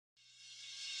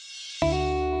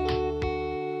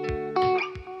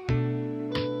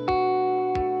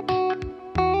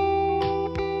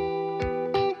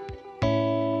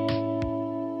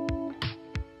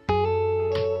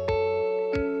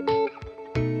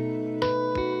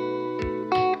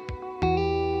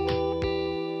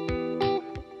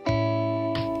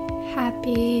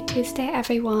Happy Tuesday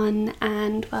everyone,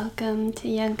 and welcome to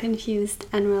Young, Confused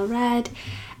and Well Read,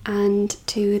 and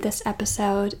to this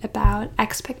episode about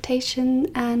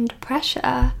expectation and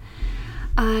pressure.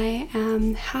 I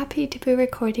am happy to be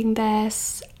recording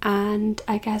this, and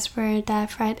I guess we'll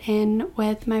dive right in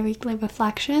with my weekly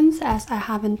reflections as I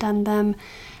haven't done them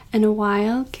in a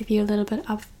while. Give you a little bit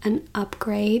of an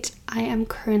upgrade. I am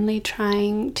currently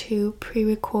trying to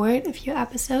pre-record a few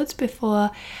episodes before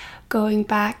going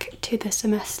back to the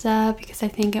semester because I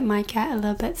think it might get a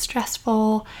little bit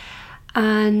stressful,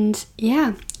 and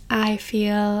yeah, I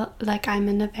feel like I'm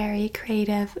in a very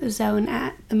creative zone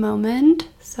at the moment,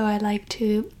 so I like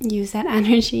to use that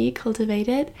energy, cultivate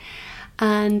it,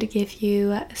 and give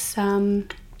you some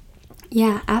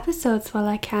episodes while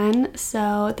I can.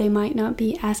 So they might not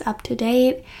be as up to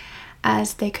date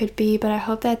as they could be, but I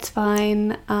hope that's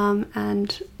fine,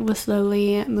 and we're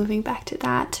slowly moving back to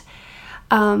that.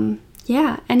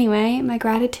 Anyway, my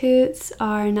gratitudes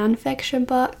are nonfiction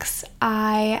books.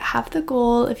 I have the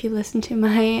goal, if you listen to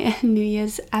my New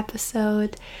Year's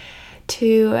episode,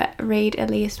 to read at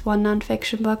least one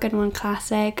nonfiction book and one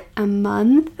classic a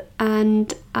month,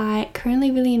 and I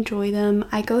currently really enjoy them.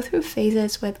 I go through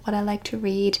phases with what I like to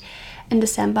read. In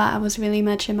December, I was really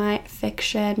much in my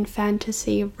fiction,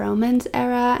 fantasy, romance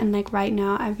era, and like right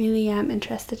now, I really am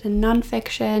interested in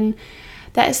nonfiction.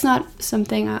 That is not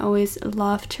something I always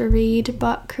love to read,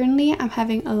 but currently I'm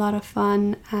having a lot of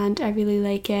fun and I really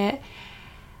like it.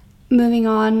 Moving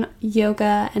on,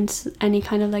 yoga and any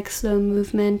kind of like slow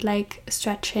movement, like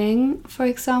stretching, for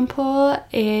example,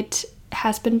 it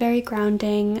has been very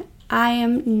grounding. I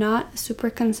am not super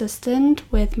consistent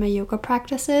with my yoga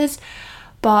practices,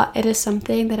 but it is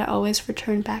something that I always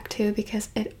return back to because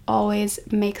it always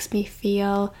makes me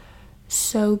feel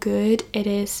so good. It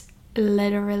is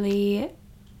literally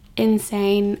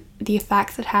insane the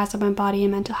effects it has on my body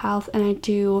and mental health, and I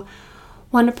do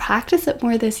want to practice it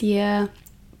more this year.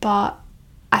 But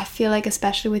I feel like,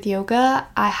 especially with yoga,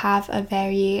 I have a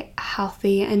very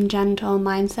healthy and gentle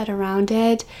mindset around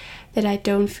it, that I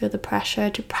don't feel the pressure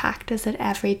to practice it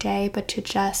every day, but to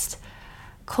just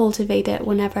cultivate it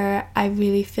whenever I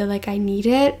really feel like I need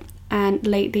it. And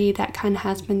lately that kind of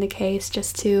has been the case,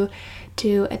 just to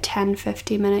do a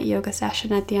 10-15 minute yoga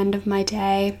session at the end of my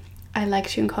day. I like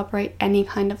to incorporate any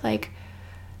kind of like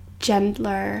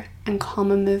gentler and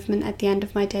calmer movement at the end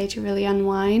of my day to really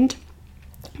unwind,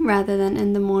 rather than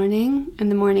in the morning. In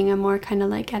the morning I'm more kind of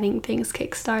like getting things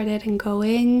kick-started and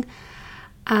going,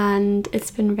 and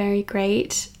it's been very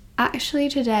great. Actually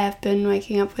today I've been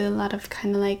waking up with a lot of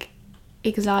kind of like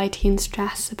anxiety and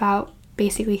stress about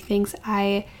basically things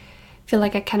I feel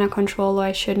like I cannot control or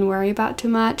I shouldn't worry about too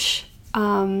much,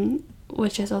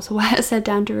 which is also why I sat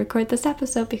down to record this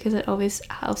episode, because it always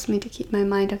helps me to keep my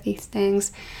mind off these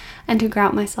things and to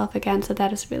ground myself again. So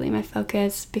that is really my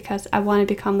focus, because I want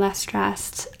to become less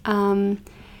stressed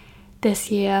this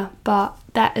year, but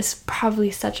that is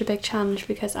probably such a big challenge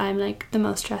because I'm like the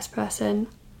most stressed person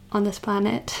on this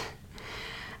planet.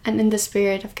 And in the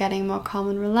spirit of getting more calm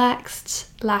and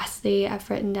relaxed, lastly, I've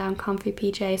written down comfy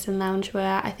PJs and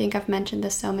loungewear. I think I've mentioned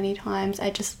this so many times. I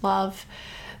just love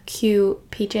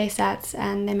cute PJ sets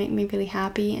and they make me really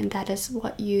happy, and that is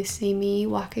what you see me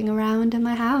walking around in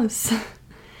my house.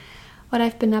 What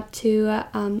I've been up to,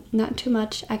 not too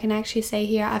much. I can actually say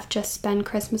here I've just spent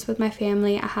Christmas with my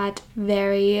family. I had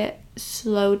very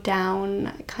slowed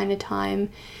down kind of time.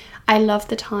 I love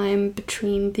the time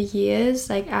between the years,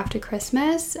 like after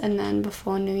Christmas and then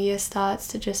before New Year starts,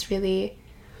 to just really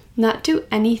not do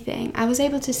anything. I was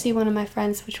able to see one of my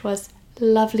friends, which was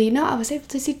lovely. No, I was able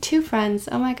to see two friends,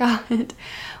 oh my god,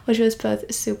 which was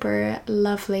both super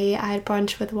lovely. I had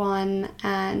brunch with one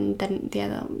and then the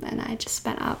other, and I just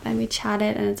spent up and we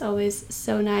chatted, and it's always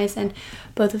so nice. And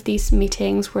both of these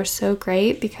meetings were so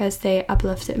great because they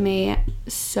uplifted me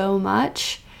so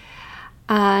much,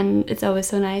 and it's always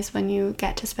so nice when you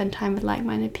get to spend time with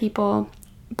like-minded people,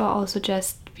 but also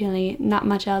just really not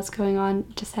much else going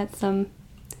on. Just had some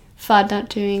fun not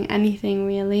doing anything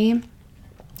really.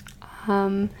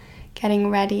 Getting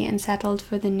ready and settled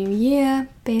for the new year,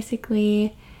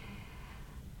 basically.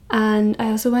 And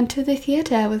I also went to the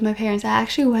theatre with my parents. I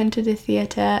actually went to the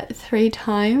theatre 3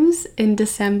 times in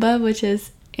December, which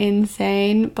is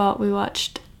insane, but we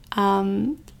watched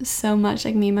so much.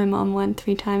 Like, me and my mom went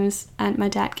 3 times, and my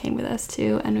dad came with us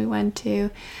too, and we went to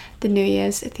the New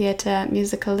Year's theatre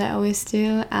musical they always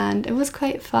do, and it was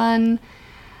quite fun.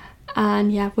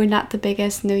 And yeah, we're not the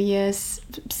biggest New Year's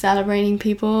celebrating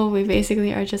people. We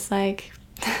basically are just like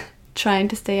trying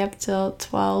to stay up till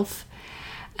 12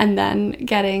 and then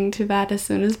getting to bed as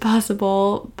soon as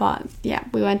possible. But yeah,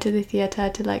 we went to the theatre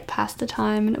to like pass the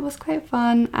time, and it was quite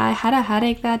fun. I had a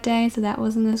headache that day, so that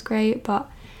wasn't as great, but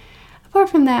apart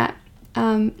from that,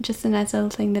 just a nice little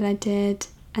thing that I did.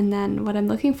 And then what I'm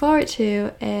looking forward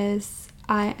to is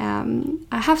I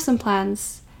have some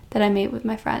plans that I made with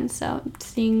my friends, so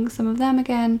seeing some of them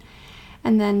again.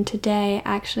 And then today,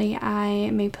 actually, I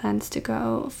made plans to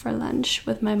go for lunch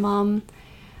with my mom.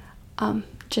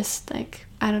 Just like,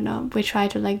 I don't know, we try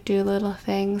to like do little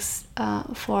things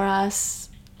for us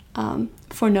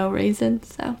for no reason.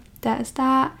 So that is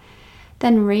that.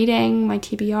 Then reading my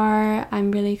TBR,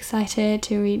 I'm really excited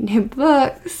to read new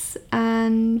books,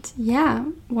 and yeah,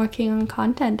 working on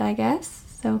content, I guess.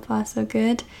 So far, so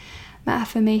good. My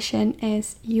affirmation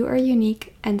is, you are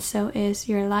unique and so is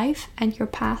your life and your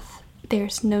path.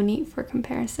 There's no need for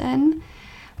comparison,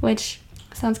 which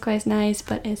sounds quite nice,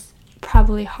 but is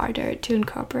probably harder to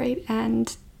incorporate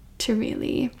and to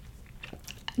really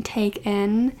take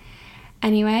in.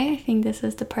 Anyway, I think this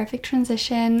is the perfect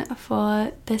transition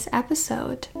for this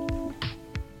episode.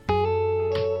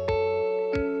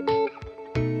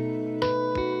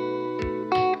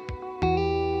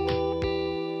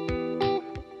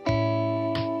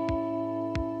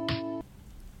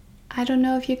 I don't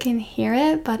know if you can hear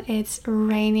it, but it's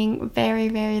raining very,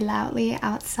 very loudly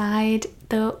outside.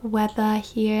 The weather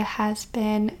here has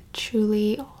been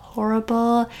truly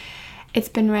horrible. It's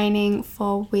been raining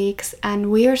for weeks,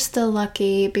 and we are still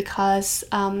lucky because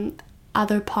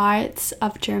other parts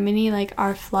of Germany like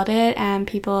are flooded and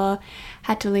people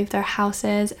had to leave their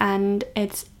houses, and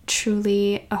it's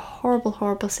truly a horrible,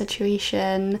 horrible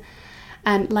situation.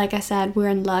 And like I said, we're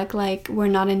in luck, like we're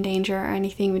not in danger or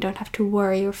anything. We don't have to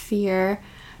worry or fear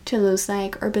to lose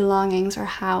like our belongings, our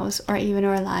house, or even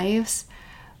our lives.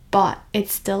 But it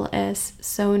still is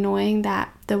so annoying that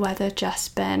the weather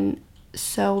just been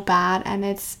so bad and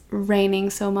it's raining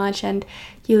so much, and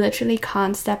you literally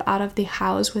can't step out of the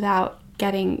house without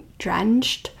getting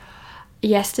drenched.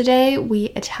 Yesterday we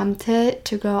attempted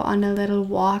to go on a little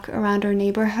walk around our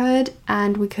neighborhood,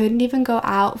 and we couldn't even go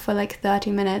out for like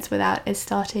 30 minutes without it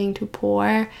starting to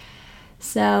pour.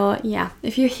 So yeah,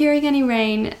 if you're hearing any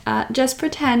rain, just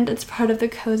pretend it's part of the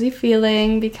cozy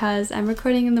feeling, because I'm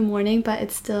recording in the morning but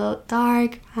it's still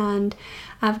dark and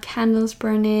I have candles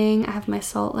burning, I have my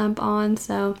salt lamp on,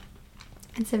 so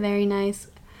it's a very nice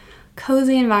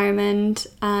cozy environment.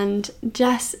 And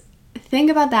just think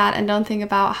about that and don't think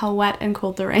about how wet and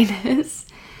cold the rain is.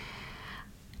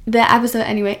 The episode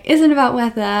anyway isn't about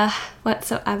weather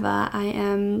whatsoever. I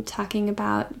am talking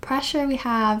about pressure we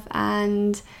have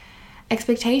and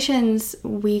expectations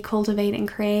we cultivate and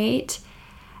create,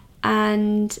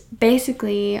 and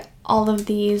basically all of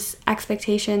these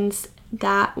expectations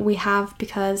that we have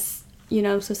because, you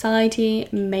know, society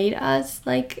made us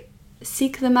like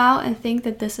seek them out and think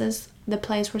that this is the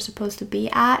place we're supposed to be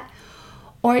at,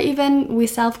 or even we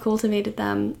self-cultivated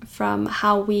them from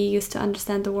how we used to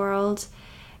understand the world.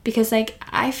 Because like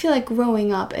I feel like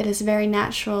growing up, it is very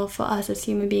natural for us as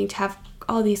human beings to have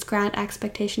all these grand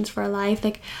expectations for our life.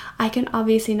 Like I can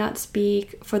obviously not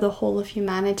speak for the whole of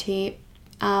humanity,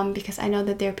 because I know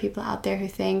that there are people out there who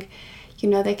think, you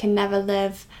know, they can never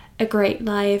live a great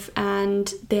life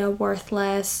and they are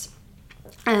worthless,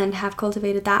 and have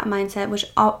cultivated that mindset, which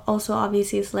also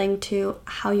obviously is linked to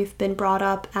how you've been brought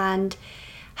up and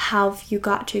how you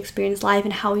got to experience life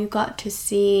and how you got to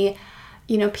see,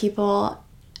 you know, people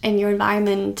in your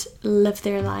environment live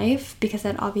their life, because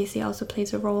that obviously also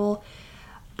plays a role.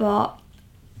 But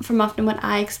from often what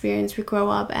I experience, we grow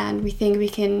up and we think we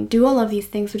can do all of these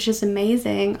things, which is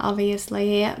amazing,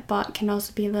 obviously, but can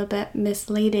also be a little bit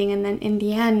misleading. And then in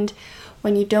the end,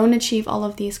 when you don't achieve all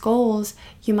of these goals,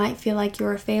 you might feel like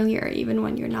you're a failure, even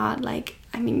when you're not. Like,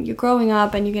 I mean, you're growing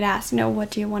up and you get asked, you know,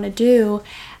 what do you want to do?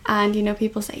 And, you know,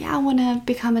 people say, yeah, I want to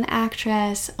become an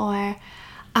actress, or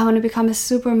I want to become a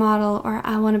supermodel, or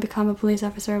I want to become a police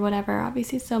officer, or whatever.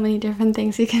 Obviously, so many different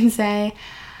things you can say.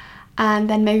 And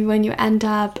then maybe when you end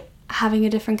up having a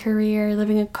different career,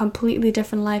 living a completely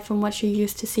different life from what you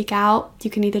used to seek out,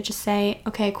 you can either just say,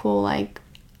 okay, cool, like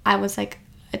I was like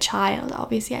a child.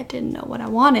 Obviously, I didn't know what I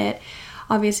wanted.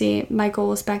 Obviously, my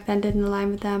goals back then didn't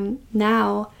align with them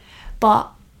now.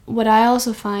 But what I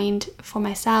also find for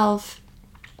myself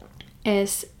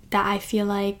is that I feel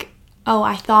like, oh,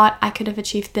 I thought I could have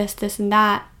achieved this, this, and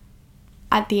that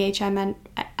at the age I'm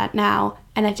at now,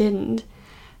 and I didn't.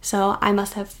 So I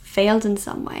must have failed in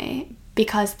some way,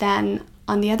 because then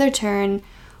on the other turn,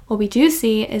 what we do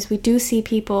see is we do see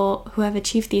people who have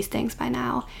achieved these things by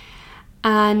now.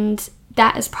 And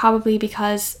that is probably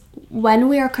because when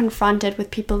we are confronted with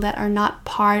people that are not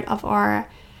part of our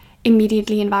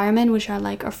immediately environment, which are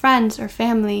like our friends or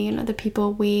family, you know, the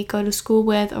people we go to school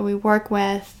with or we work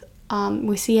with,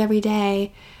 we see every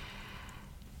day,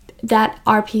 that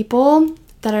are people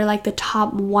that are like the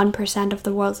top 1% of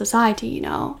the world society, you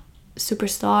know,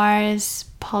 superstars,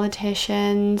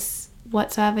 politicians,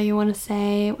 whatsoever you want to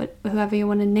say, whoever you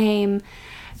want to name,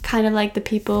 kind of like the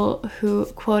people who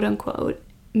quote unquote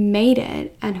made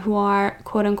it and who are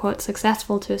quote unquote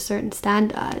successful to a certain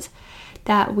standard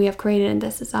that we have created in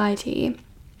this society.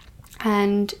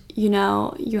 And you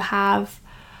know, you have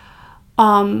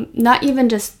not even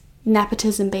just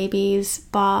nepotism babies,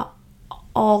 but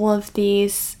all of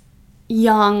these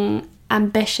young,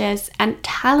 ambitious and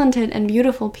talented and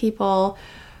beautiful people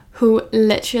who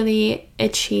literally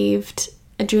achieved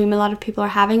a dream a lot of people are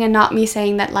having. And not me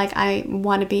saying that like I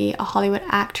want to be a Hollywood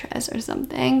actress or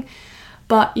something,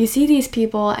 but you see these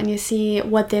people and you see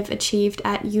what they've achieved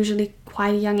at usually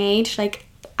quite a young age. Like,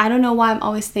 I don't know why I'm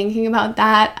always thinking about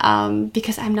that,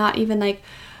 because I'm not even like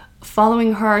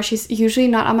following her. She's usually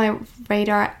not on my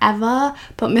radar ever.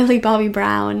 But Millie Bobby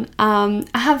Brown, I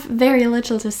have very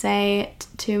little to say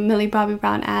to Millie Bobby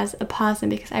Brown as a person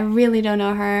because I really don't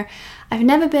know her. I've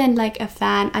never been like a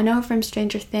fan. I know her from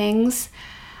Stranger Things,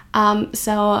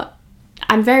 so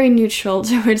I'm very neutral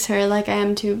towards her, like I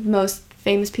am to most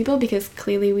famous people, because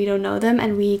clearly we don't know them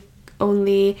and we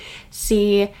only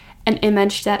see an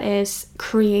image that is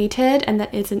created and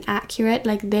that isn't accurate,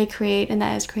 like they create, and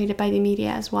that is created by the media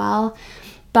as well.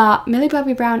 But Millie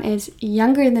Bobby Brown is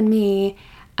younger than me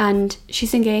and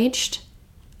she's engaged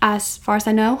as far as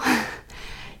I know.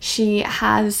 She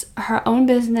has her own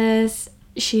business.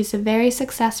 She's a very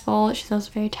successful, she's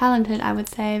also very talented, I would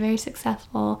say, very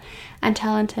successful and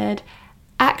talented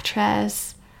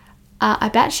actress. I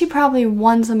bet she probably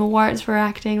won some awards for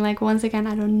acting, like once again,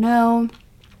 I don't know.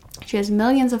 She has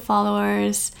millions of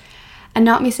followers, and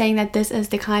not me saying that this is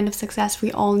the kind of success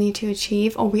we all need to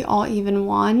achieve or we all even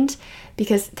want,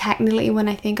 because technically when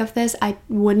I think of this, I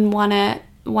wouldn't want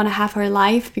to have her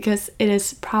life because it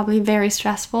is probably very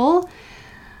stressful.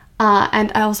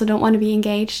 And I also don't want to be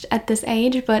engaged at this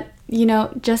age, but you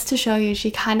know, just to show you,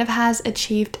 she kind of has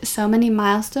achieved so many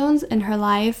milestones in her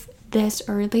life this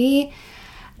early.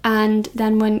 And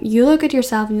then when you look at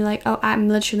yourself and you're like, oh, I'm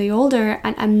literally older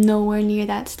and I'm nowhere near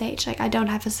that stage. Like, I don't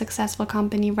have a successful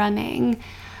company running.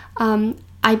 I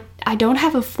don't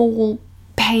have a full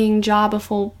paying job, a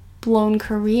full blown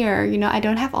career. You know, I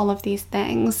don't have all of these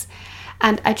things.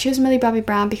 And I choose Millie Bobby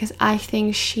Brown because I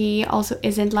think she also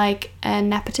isn't like a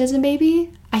nepotism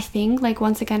baby. I think, like,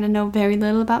 once again, I know very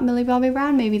little about Millie Bobby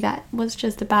Brown. Maybe that was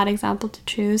just a bad example to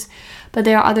choose. But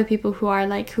there are other people who are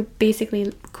like, who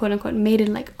basically, quote unquote, made it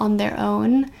like on their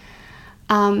own.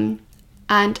 And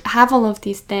have all of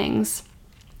these things.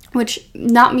 Which,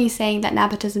 not me saying that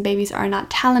nepotism babies are not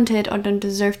talented or don't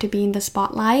deserve to be in the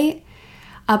spotlight.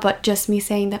 But just me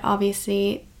saying that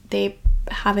obviously they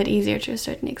have it easier to a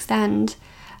certain extent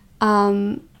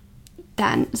than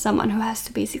someone who has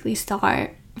to basically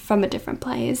start from a different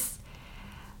place.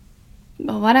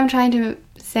 But what I'm trying to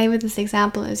say with this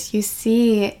example is you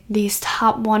see these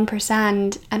top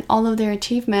 1% and all of their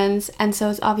achievements, and so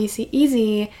it's obviously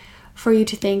easy for you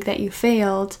to think that you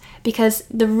failed because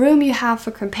the room you have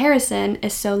for comparison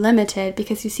is so limited,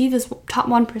 because you see this top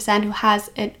 1% who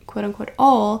has it quote unquote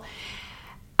all,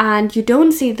 and you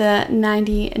don't see the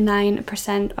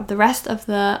 99% of the rest of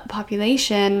the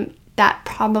population that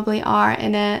probably are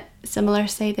in a similar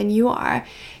state than you are.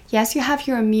 Yes, you have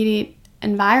your immediate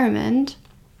environment,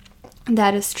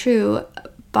 that is true,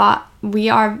 but we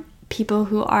are people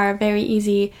who are very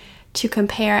easy to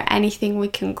compare anything we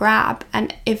can grab.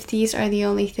 And if these are the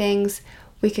only things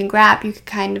we can grab, you could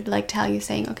kind of like tell you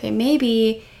saying, okay,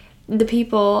 maybe the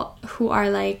people who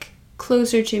are like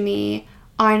closer to me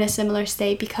are in a similar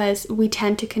state, because we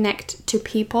tend to connect to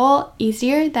people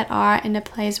easier that are in a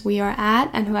place we are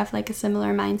at and who have like a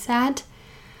similar mindset.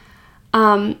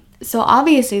 So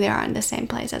obviously they are in the same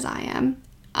place as I am.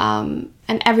 And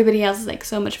everybody else is like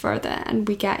so much further, and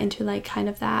we get into like kind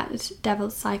of that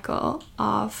devil's cycle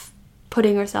of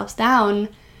putting ourselves down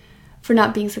for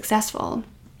not being successful.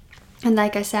 And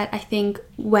like I said, I think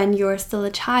when you're still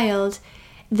a child,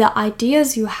 the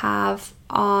ideas you have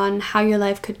on how your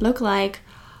life could look like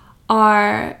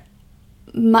are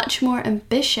much more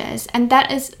ambitious, and that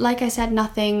is, like I said,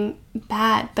 nothing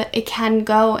bad, but it can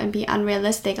go and be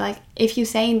unrealistic. Like if you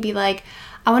say and be like,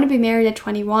 I want to be married at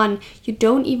 21, you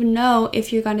don't even know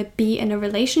if you're going to be in a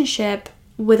relationship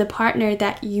with a partner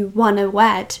that you want to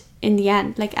wed in the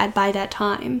end, like by that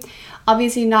time.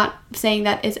 Obviously not saying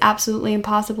that it's absolutely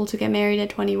impossible to get married at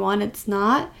 21, it's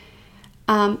not.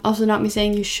 Also not me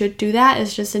saying you should do that,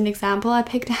 it's just an example I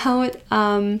picked out.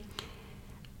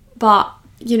 but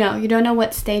you don't know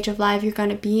what stage of life you're going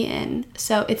to be in.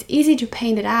 So it's easy to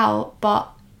paint it out, but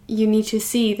you need to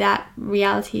see that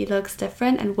reality looks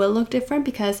different and will look different,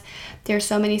 because there's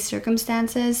so many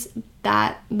circumstances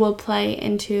that will play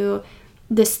into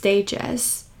the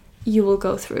stages you will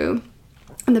go through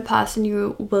and the person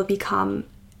you will become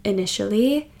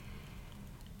initially.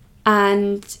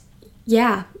 And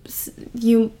yeah,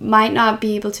 you might not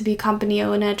be able to be company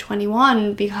owner at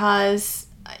 21 because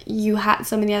you had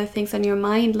so many other things on your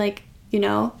mind,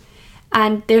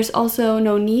 and there's also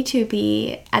no need to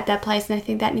be at that place. And I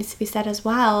think that needs to be said as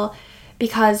well,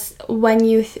 because when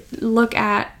you look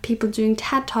at people doing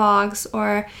TED Talks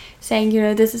or saying,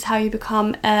 this is how you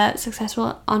become a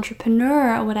successful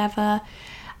entrepreneur or whatever,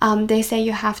 they say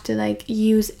you have to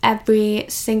use every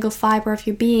single fiber of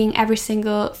your being, every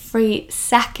single free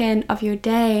second of your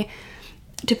day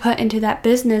to put into that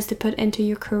business, to put into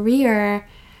your career,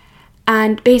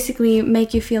 and basically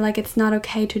make you feel like it's not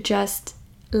okay to just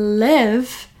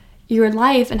live your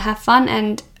life and have fun,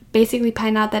 and basically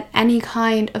point out that any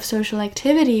kind of social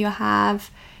activity you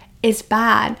have is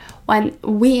bad, when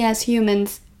we as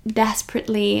humans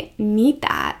desperately need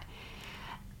that.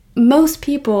 Most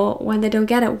people, when they don't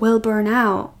get it, will burn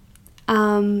out,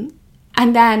 and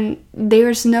then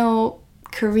there's no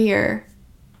career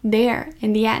there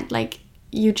in the end.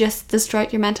 You just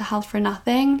destroyed your mental health for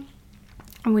nothing.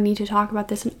 And we need to talk about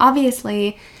this. And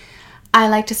obviously, I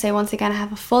like to say, once again, I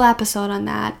have a full episode on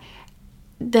that.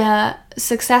 The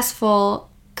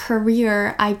successful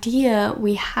career idea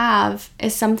we have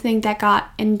is something that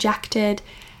got injected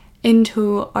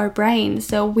into our brains.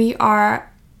 So we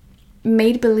are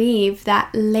made believe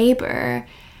that labor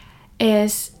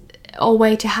is a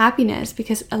way to happiness,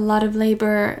 because a lot of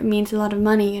labor means a lot of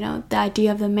money. The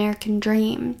idea of the American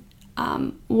dream.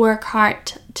 Work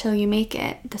hard till you make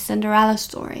it, the Cinderella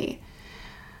story.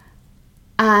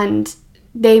 And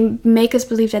they make us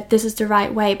believe that this is the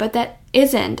right way, but that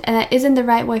isn't, and that isn't the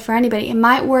right way for anybody. It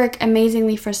might work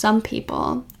amazingly for some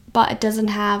people, but it doesn't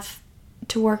have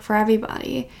to work for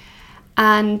everybody.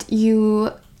 And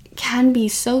you can be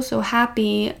so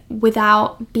happy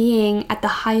without being at the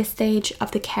highest stage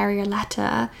of the career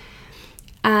ladder.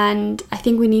 And I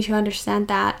think we need to understand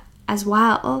that as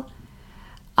well.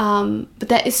 But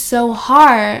that is so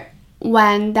hard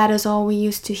when that is all we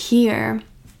used to hear,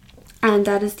 and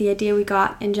that is the idea we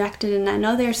got injected. And I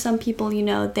know there are some people,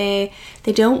 they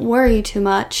don't worry too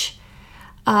much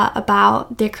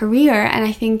about their career, and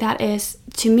I think that is,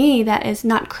 to me, that is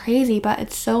not crazy, but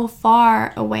it's so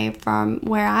far away from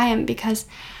where I am, because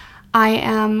I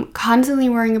am constantly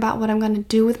worrying about what I'm going to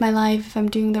do with my life, if I'm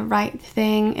doing the right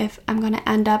thing, if I'm going to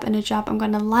end up in a job I'm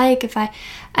going to like, if I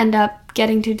end up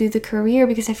getting to do the career,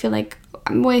 because I feel like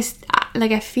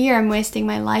I fear I'm wasting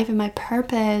my life and my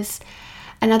purpose.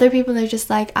 And other people are just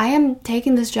I am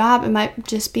taking this job, it might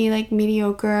just be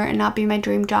mediocre and not be my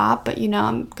dream job, but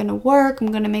I'm going to work,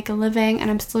 I'm going to make a living,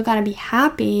 and I'm still going to be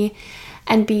happy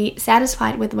and be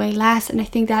satisfied with way less. And I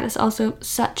think that is also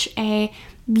such a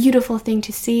beautiful thing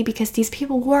to see, because these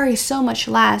people worry so much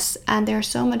less and they're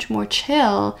so much more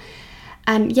chill.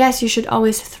 And yes, you should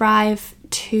always thrive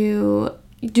to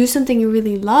do something you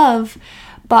really love,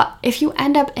 but if you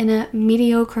end up in a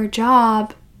mediocre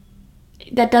job,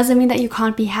 that doesn't mean that you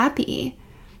can't be happy.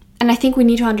 And I think we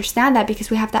need to understand that, because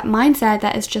we have that mindset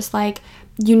that is just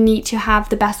you need to have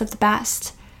the best of the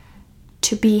best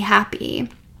to be happy.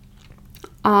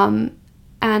 And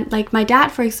my dad,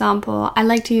 for example, I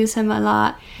like to use him a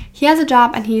lot. He has a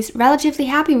job and he's relatively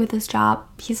happy with his job.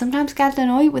 He sometimes gets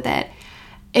annoyed with it.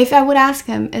 If I would ask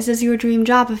him, is this your dream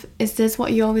job? Is this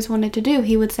what you always wanted to do?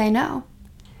 He would say no.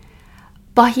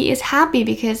 But he is happy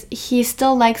because he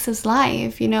still likes his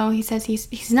life. He says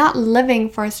he's not living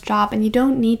for his job, and you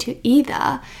don't need to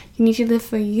either. You need to live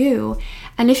for you.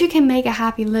 And if you can make a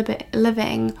happy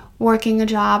living working a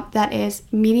job that is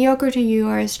mediocre to you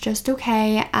or is just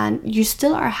okay, and you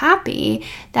still are happy,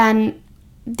 then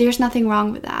there's nothing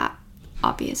wrong with that,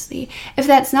 obviously. If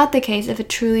that's not the case, if it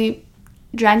truly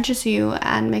drenches you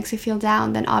and makes you feel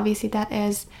down, then obviously that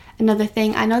is another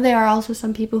thing. I know there are also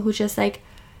some people who just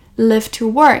live to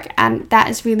work, and that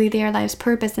is really their life's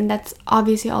purpose, and that's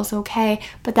obviously also okay,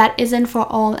 but that isn't for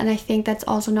all, and I think that's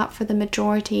also not for the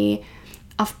majority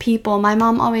of people. My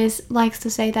mom always likes to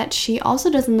say that she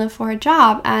also doesn't live for a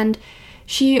job, and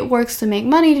she works to make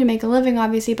money, to make a living,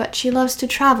 obviously, but she loves to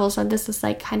travel, so this is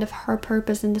kind of her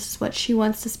purpose, and this is what she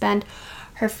wants to spend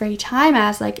her free time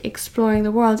as, exploring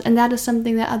the world. And that is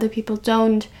something that other people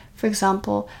don't, for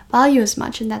example, value as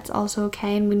much, and that's also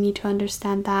okay, and we need to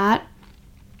understand that.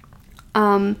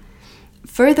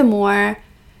 Furthermore,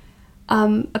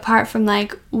 apart from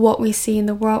like what we see in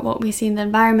the world, what we see in the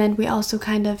environment, we also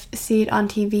kind of see it on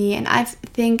TV. And I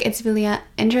think it's really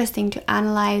interesting to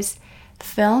analyze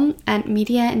film and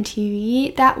media and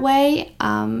TV that way.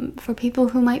 For people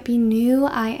who might be new,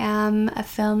 I am a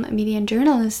film, media and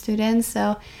journalist student,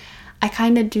 so I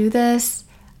kind of do this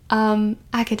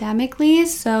academically,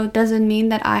 so it doesn't mean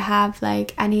that I have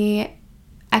like any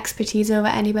expertise over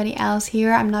anybody else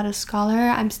here. I'm not a scholar.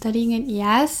 I'm studying it,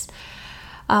 yes,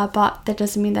 but that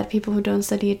doesn't mean that people who don't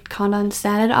study it can't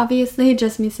understand it, obviously.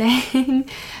 Just me saying.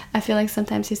 I feel like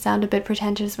sometimes you sound a bit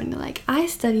pretentious when you're like, I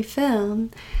study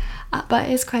film, but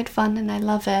it's quite fun and I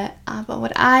love it. But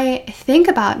what I think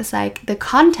about is like the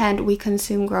content we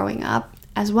consume growing up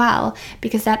as well,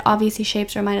 because that obviously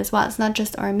shapes our mind as well. It's not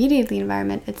just our immediate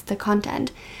environment, it's the content.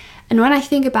 And when I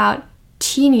think about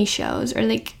teeny shows or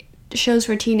like shows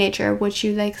for teenager, which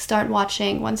you like start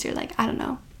watching once you're like, I don't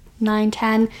know, 9,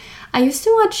 10. I used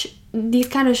to watch these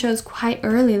kind of shows quite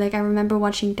early. Like I remember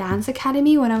watching Dance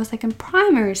Academy when I was like in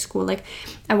primary school. Like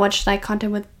I watched like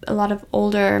content with a lot of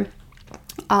older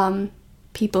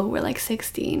people who were like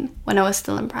 16 when I was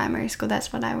still in primary school.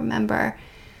 That's what I remember.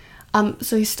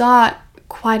 So you start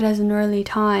quite as an early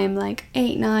time, like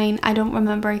 8, 9, I don't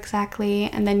remember exactly,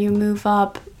 and then you move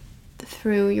up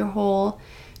through your whole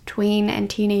tween and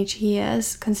teenage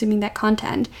years consuming that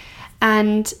content.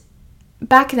 And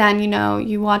back then, you know,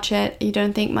 you watch it, you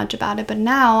don't think much about it, but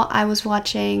now I was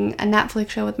watching a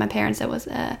Netflix show with my parents that was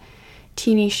a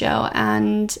teeny show,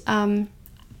 and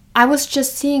I was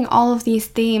just seeing all of these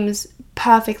themes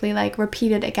perfectly like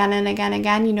repeated again and again and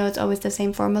again. You know, it's always the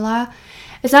same formula.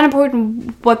 It's not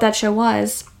important what that show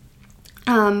was,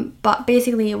 but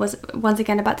basically it was once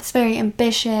again about this very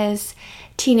ambitious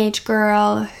teenage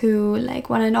girl who like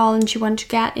wanted it all, and she wanted to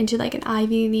get into like an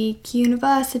Ivy League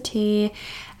university,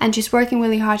 and she's working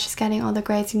really hard, she's getting all the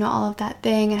grades, you know, all of that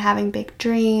thing, and having big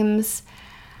dreams.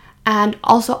 And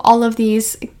also all of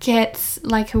these kids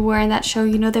like who were in that show,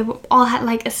 you know, they all had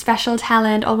like a special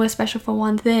talent, always special for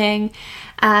one thing.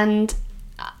 And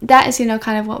that is, you know,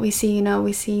 kind of what we see. You know,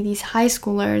 we see these high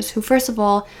schoolers who, first of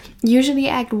all, usually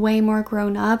act way more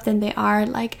grown up than they are.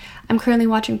 Like, I'm currently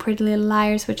watching Pretty Little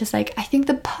Liars, which is like, I think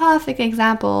the perfect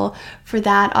example for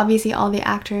that. Obviously, all the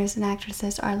actors and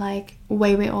actresses are like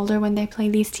way older when they play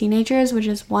these teenagers, which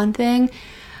is one thing.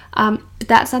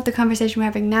 That's not the conversation we're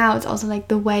having now. It's also like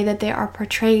the way that they are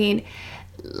portrayed,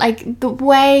 like the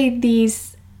way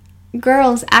these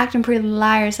girls act in Pretty Little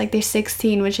Liars, like they're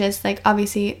 16, which is like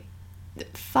obviously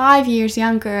 5 years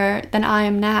younger than I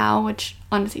am now, which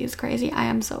honestly is crazy. I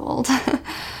am so old.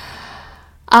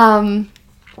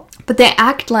 But they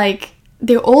act like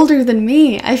they're older than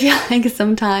me, I feel like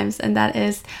sometimes, and that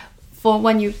is for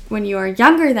when you are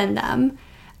younger than them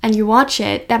and you watch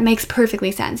it, that makes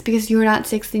perfectly sense, because you're not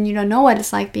 16, you don't know what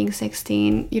it's like being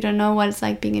 16, you don't know what it's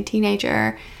like being a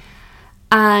teenager,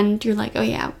 and you're like, oh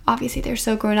yeah, obviously they're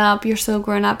so grown up, you're so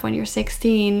grown up when you're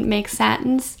 16, makes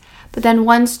sense. But then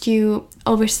once you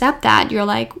overstep that, you're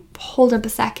like, hold up a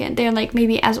second, they're like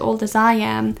maybe as old as I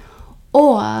am,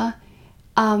 or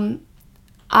I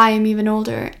am even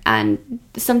older, and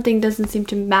something doesn't seem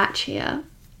to match here.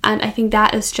 And I think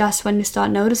that is just when you start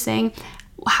noticing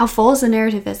how false the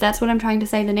narrative is. That's what I'm trying to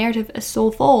say. The narrative is so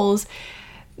false,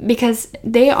 because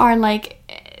they are like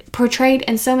portrayed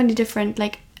in so many different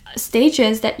like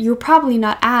stages that you're probably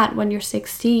not at when you're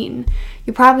 16.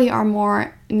 You probably are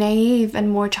more naive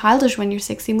and more childish when you're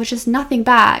 16, which is nothing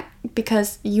bad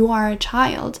because you are a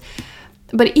child.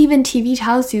 But even TV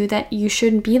tells you that you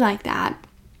shouldn't be like that.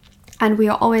 And we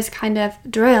are always kind of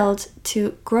drilled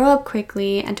to grow up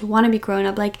quickly and to want to be grown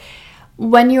up. Like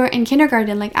when you're in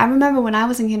kindergarten, like I remember when I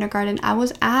was in kindergarten, I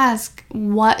was asked,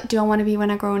 what do I want to be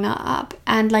when I grow up?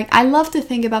 And like, I love to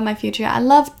think about my future. I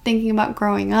love thinking about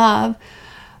growing up.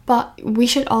 But we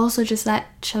should also just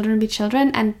let children be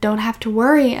children and don't have to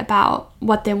worry about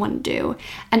what they want to do.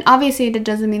 And obviously that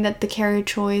doesn't mean that the career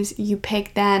choice you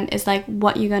pick then is like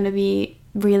what you're going to be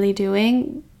really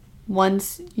doing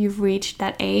once you've reached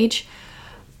that age.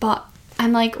 But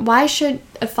I'm like, why should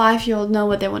a 5-year-old know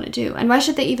what they want to do? And why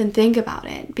should they even think about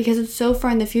it? Because it's so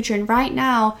far in the future. And right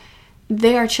now,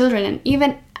 they are children. And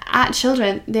even at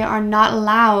children, they are not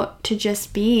allowed to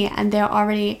just be. And they're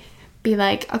already be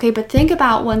like, okay, but think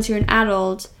about once you're an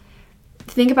adult,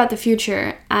 think about the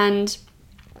future. And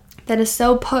that is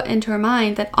so put into our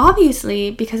mind that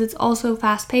obviously, because it's also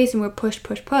fast-paced and we're pushed,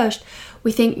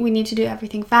 we think we need to do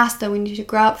everything faster, we need to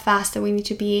grow up faster, we need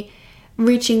to be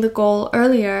reaching the goal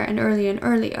earlier and earlier and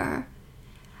earlier.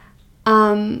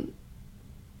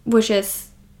 Which is,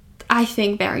 I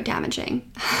think, very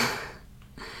damaging.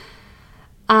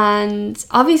 And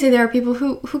obviously there are people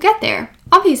who get there.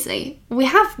 obviously, we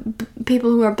have people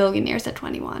who are billionaires at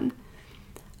 21.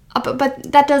 But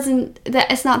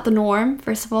it's not the norm,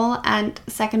 first of all. And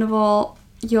second of all,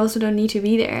 you also don't need to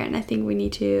be there. And I think we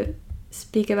need to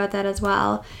speak about that as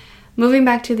well. Moving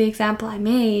back to the example I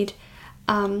made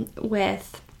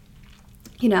with,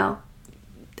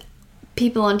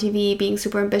 people on TV being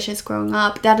super ambitious growing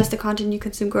up. That is the content you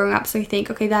consume growing up. So you think,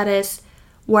 okay, that is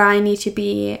where I need to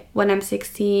be when I'm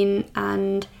 16,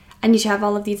 and I need to have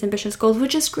all of these ambitious goals,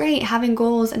 which is great. Having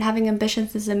goals and having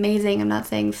ambitions is amazing. I'm not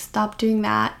saying stop doing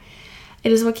that.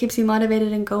 It is what keeps you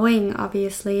motivated and going,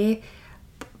 obviously.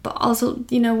 But also,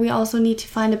 we also need to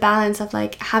find a balance of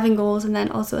like having goals and then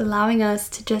also allowing us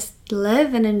to just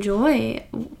live and enjoy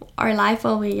our life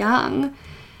while we're young,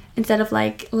 instead of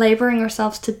like laboring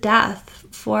ourselves to death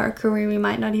for a career we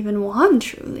might not even want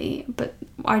truly, but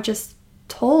are just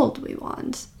told we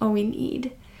want or we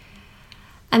need.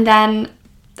 And then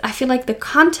I feel like the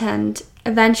content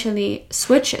eventually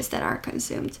switches that are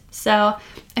consumed. So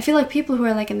I feel like people who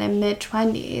are like in their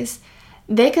mid-20s,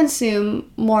 they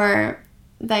consume more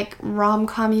like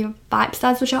rom-com-y vibe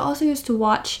styles, which I also used to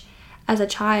watch as a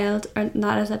child, or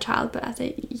not as a child, but as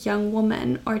a young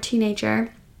woman or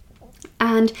teenager.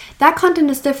 And that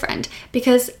content is different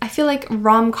because I feel like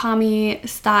rom-com-y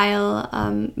style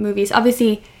movies,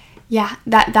 obviously, yeah,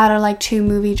 that are like two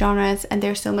movie genres, and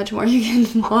there's so much more you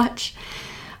can watch.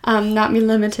 Not me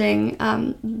limiting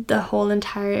the whole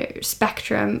entire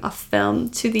spectrum of film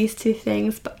to these two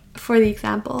things, but for the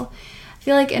example, I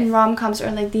feel like in rom-coms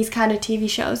or like these kind of TV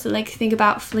shows, like think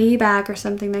about Fleabag or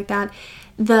something like that,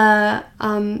 the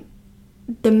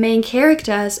main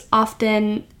characters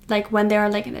often, like when they're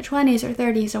like in their 20s or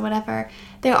 30s or whatever,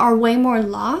 they are way more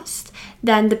lost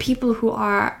than the people who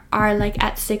are like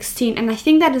at 16. And I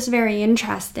think that is very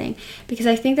interesting, because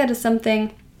I think that is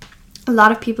something a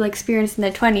lot of people experience in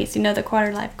their 20s, the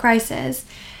quarter life crisis,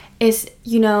 is,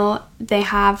 they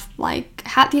have like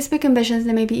had these big ambitions,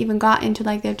 they maybe even got into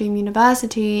like their dream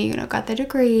university, got their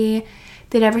degree,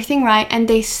 did everything right, and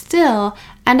they still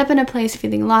end up in a place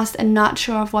feeling lost and not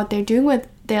sure of what they're doing with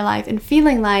their life and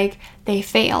feeling like they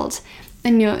failed.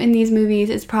 And in these movies,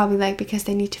 it's probably like because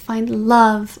they need to find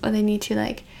love, or they need to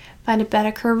like find a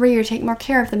better career, take more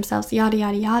care of themselves, yada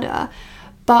yada yada.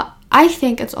 But I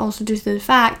think it's also due to the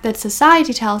fact that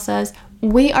society tells us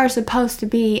we are supposed to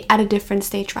be at a different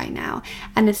stage right now.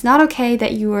 And it's not okay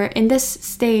that you are in this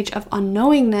stage of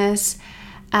unknowingness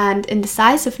and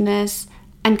indecisiveness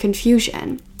and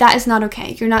confusion. That is not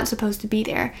okay. You're not supposed to be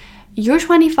there. You're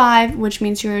 25, which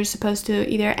means you're supposed to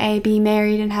either A, be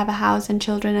married and have a house and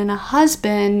children and a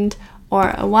husband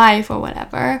or a wife or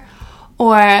whatever,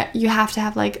 or you have to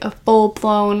have like a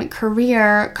full-blown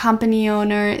career, company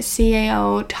owner,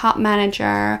 CAO, top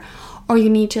manager, or you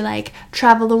need to like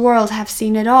travel the world, have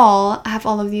seen it all, have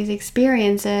all of these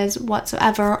experiences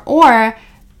whatsoever, or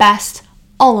best,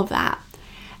 all of that.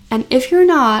 And if you're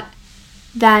not,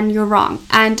 then you're wrong.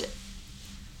 And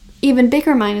even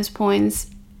bigger minus points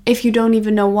if you don't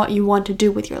even know what you want to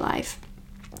do with your life.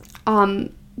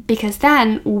 Because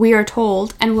then we're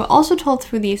told, and we're also told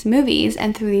through these movies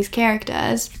and through these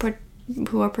characters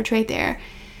who are portrayed there,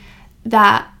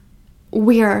 that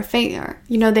we are a failure.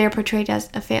 They're portrayed as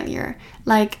a failure.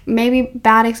 Like, maybe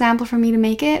bad example for me to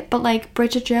make it, but like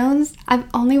Bridget Jones, I've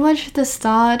only watched the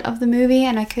start of the movie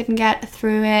and I couldn't get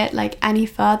through it like any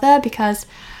further because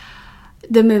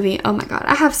the movie, oh my god,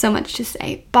 I have so much to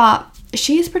say, but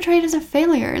she is portrayed as a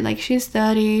failure. Like, she's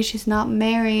 30, she's not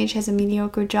married, she has a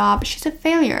mediocre job, she's a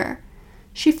failure.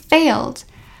 She failed.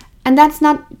 And that's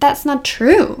not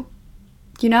true.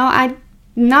 I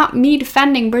not me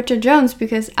defending Bridget Jones,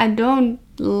 because I don't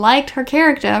like her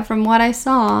character from what I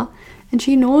saw, and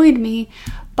she annoyed me,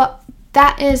 but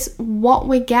that is what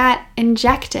we get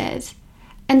injected.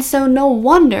 And so no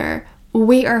wonder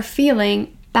we are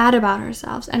feeling bad about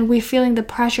ourselves, and we're feeling the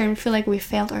pressure and feel like we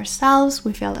failed ourselves,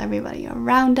 we failed everybody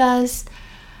around us,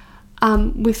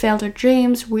 we failed our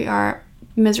dreams, we are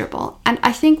miserable. And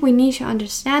I think we need to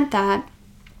understand that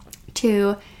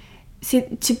to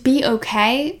be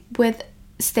okay with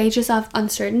stages of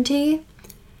uncertainty,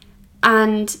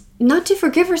 and not to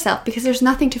forgive ourselves, because there's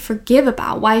nothing to forgive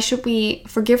about. Why should we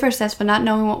forgive ourselves for not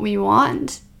knowing what we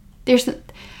want?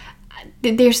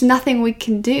 There's nothing we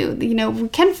can do. We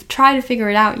can try to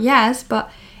figure it out, yes,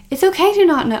 but it's okay to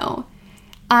not know.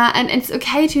 And it's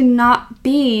okay to not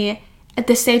be at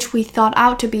the stage we thought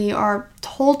out to be or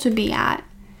told to be at.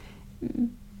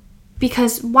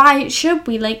 Because why should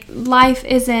we? Like, life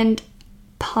isn't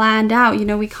planned out.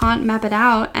 We can't map it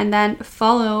out and then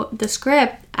follow the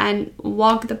script and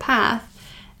walk the path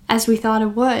as we thought it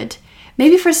would.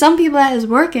 Maybe for some people that is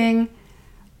working,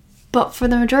 But for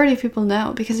the majority of people,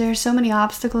 no, because there are so many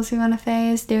obstacles you want to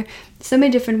face. There are so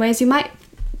many different ways. You might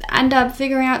end up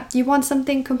figuring out you want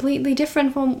something completely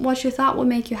different from what you thought would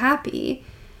make you happy.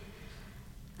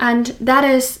 And that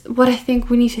is what I think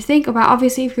we need to think about.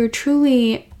 Obviously, if you're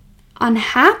truly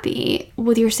unhappy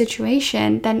with your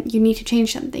situation, then you need to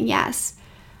change something, yes.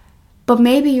 But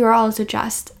maybe you're also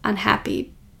just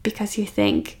unhappy because you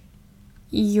think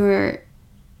you're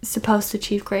supposed to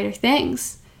achieve greater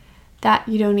things that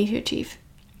you don't need to achieve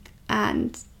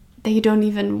and that you don't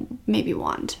even maybe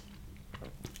want.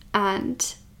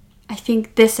 And I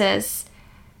think this is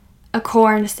a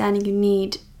core understanding you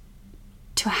need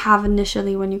to have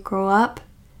initially when you grow up,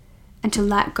 and to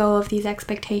let go of these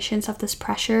expectations, of this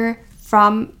pressure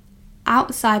from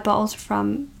outside, but also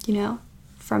from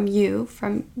from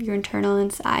your internal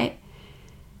insight,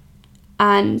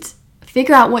 and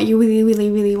figure out what you really, really,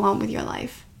 really want with your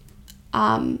life.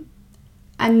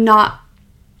 And not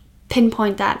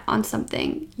pinpoint that on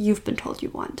something you've been told you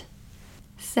want.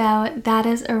 So that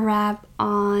is a wrap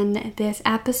on this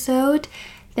episode.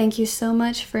 Thank you so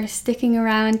much for sticking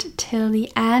around till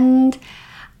the end.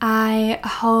 I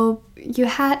hope you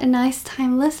had a nice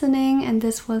time listening and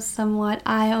this was somewhat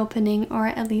eye-opening or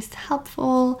at least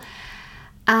helpful.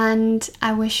 And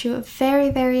I wish you a very,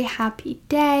 very happy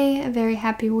day, a very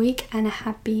happy week, and a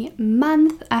happy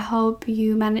month. I hope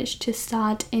you managed to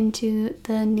start into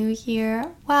the new year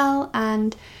well,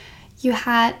 and you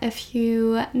had a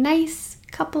few nice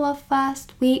couple of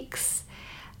first weeks.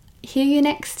 Hear you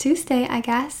next Tuesday, I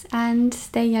guess, and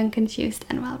stay young, confused,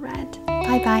 and well read.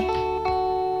 Bye bye.